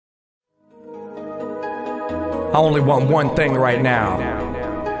I only want one thing right now.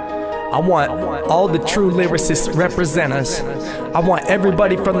 I want all the Tru Lyricist representers. I want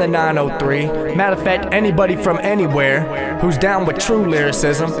everybody from the 903. Matter of fact, anybody from anywhere who's down with Tru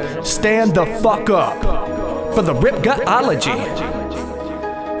Lyricism, stand the fuck up for the Rip Gutology.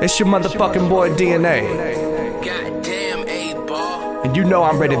 It's your motherfucking boy DNA. Goddamn, A-ball. And you know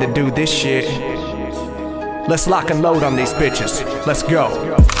I'm ready to do this shit. Let's lock and load on these bitches. Let's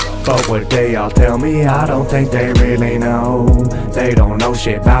go. But what they all tell me, I don't think they really know. They don't know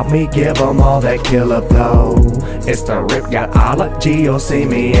shit about me, give them all that killer flow. It's the Rip Gutology, you'll see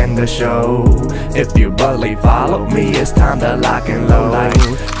me in the show. If you bully, follow me, it's time to lock and load.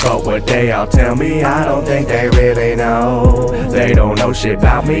 But what they all tell me, I don't think they really know. They don't know shit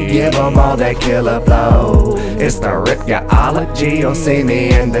about me, give them all that killer flow. It's the Rip Gutology, you'll see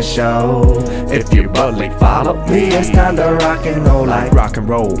me in the show. If you bully, follow me, it's time to rock and roll. Like rock and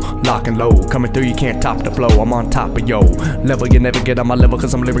roll, lock and load, coming through, you can't top the flow. I'm on top of yo level, you never get on my level,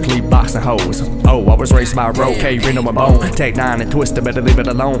 cause I'm lyrically boxing hoes. Oh, I was raised by a road, Reno and Bone. Take 9 and Twister, better leave it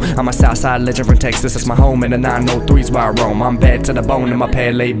alone. I'm a Southside legend from Texas, it's my home, and the 903's where I roam. I'm bad to the bone, and my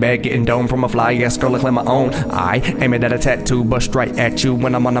pad laid back, getting dome from a fly ass girl, I claim my own. I aim it at a tattoo, bust right at you.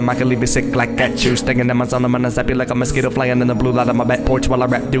 When I'm on the mic, I leave you sick like at you. Stinging in my zone, I'm gonna zap you like a mosquito flying in the blue light of my back porch while I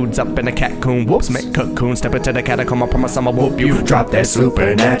rap dudes up in a catcoon. Whoops, make cocoon, step into the catacomb, I promise I'ma whoop you. Drop that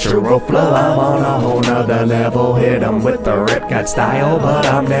supernatural flow, I'm on a whole nother level. Hit 'em with the Rip Gut style, but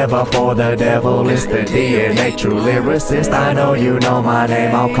I'm never for the devil. It's the DNA Tru Lyricist, I know you know my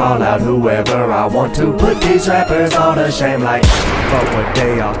name. I'll call out whoever I want to, put these rappers all to shame. Like, but what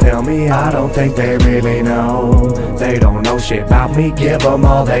they all tell me, I don't think they really know. They don't know shit about me, give them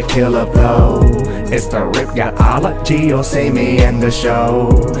all that killer flow. It's the Rip Gutology, you'll see me in the show.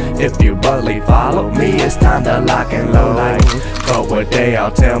 If you bully, follow me, it's time to lock and load. Like, but what they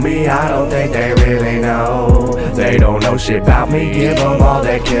all tell me, I don't think they really know. They don't know shit about me, give them all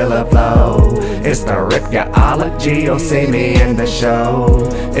that killer flow. It's the Rip Gutology, you'll see me in the show.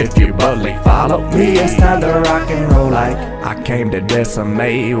 If you bully, follow me, it's time to rock and roll. Like, I came to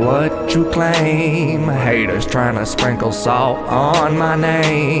decimate what you claim. Haters trying to sprinkle salt on my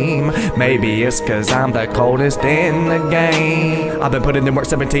name. Maybe it's cause I'm the coldest in the game. I've been putting in work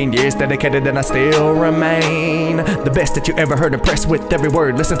 17 years, dedicated and I still remain the best that you ever heard, impressed with every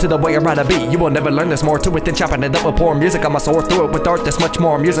word. Listen to the way I write a beat, you will never learn there's more to it than chopping it up with poor music. I'ma soar through it with art that's much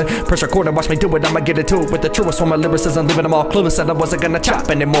more amusing. Press record and watch me do it, I'ma get into it with the truest form of lyricism, leaving them all clueless. Said I wasn't gonna chop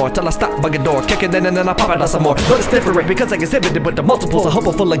anymore till I stop bugging door, kick it in and then I pop it out some more. But it's different because I exhibited with the multiples. I hope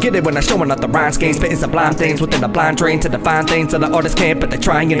I'm full of get it when I'm showing out the rhyme schemes, spitting sublime things within a blind train to define things so the artists can't, but they're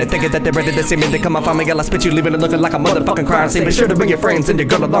trying and thinking that they're ready to see me. They come and find me, I'll spit you, leaving it looking like a motherfucking crime scene. Be sure to bring your friends and your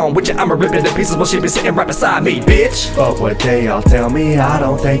girl along with you, I'ma rip it in pieces while she be sitting right beside me, bitch. But what they all tell me, I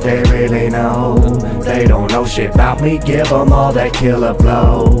don't think they really know. They don't know shit about me, give them all that killer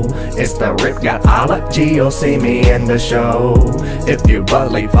flow. It's the Rip Gutology, you'll see me in the show. If you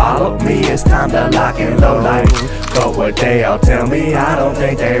bully, follow me, it's time to lock and load. Like, but what they all tell me, I don't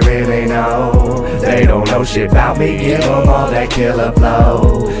think they really know. They don't know shit about me, give them all that killer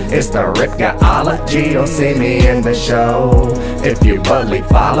flow. It's the Rip Gutology, you'll see me in the show. If you bully,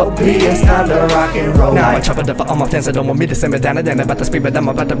 follow me, it's time to rock and roll. Now I'm chopping up for all my fans that don't want me to send me down and then about to speed, but I'm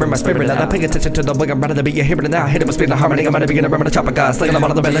about to bring my spirit out. I pay attention to the way I'm running the beat, you hear it now. Hit it with speed and harmony, I'm gonna begin to remember the chopper guys. Slinging them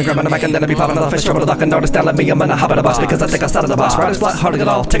on the bed and grabbing the mic and then I be popping on the fish, trouble to lock and notice down. Let me, I'm gonna hop at the box because I think I started the boss. Right, it's like hard to get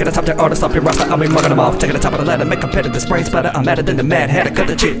off, taking the top tier artists off your roster, I'll be mugging them off. Taking the top of the ladder, make competitive brain splatter. I'm madder than the mad hatter, cut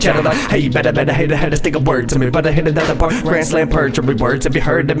the chit chatter like, hey, better hate a stick a word to me, but I hit it at the part. Grand slam perjury words, if you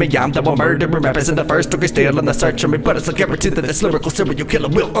heard of me, I'm the one murdering rappers in the first degree, still in the search of me, but it's a guarantee that this lyrical serial killer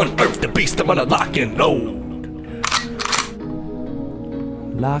will unearth the beast. I'm gonna lock and load.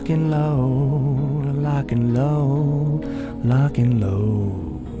 Lock and load, lock and load, lock and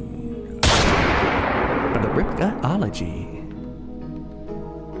load. For the Rip Gutology.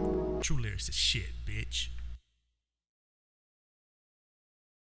 Tru Lyricist shit, bitch.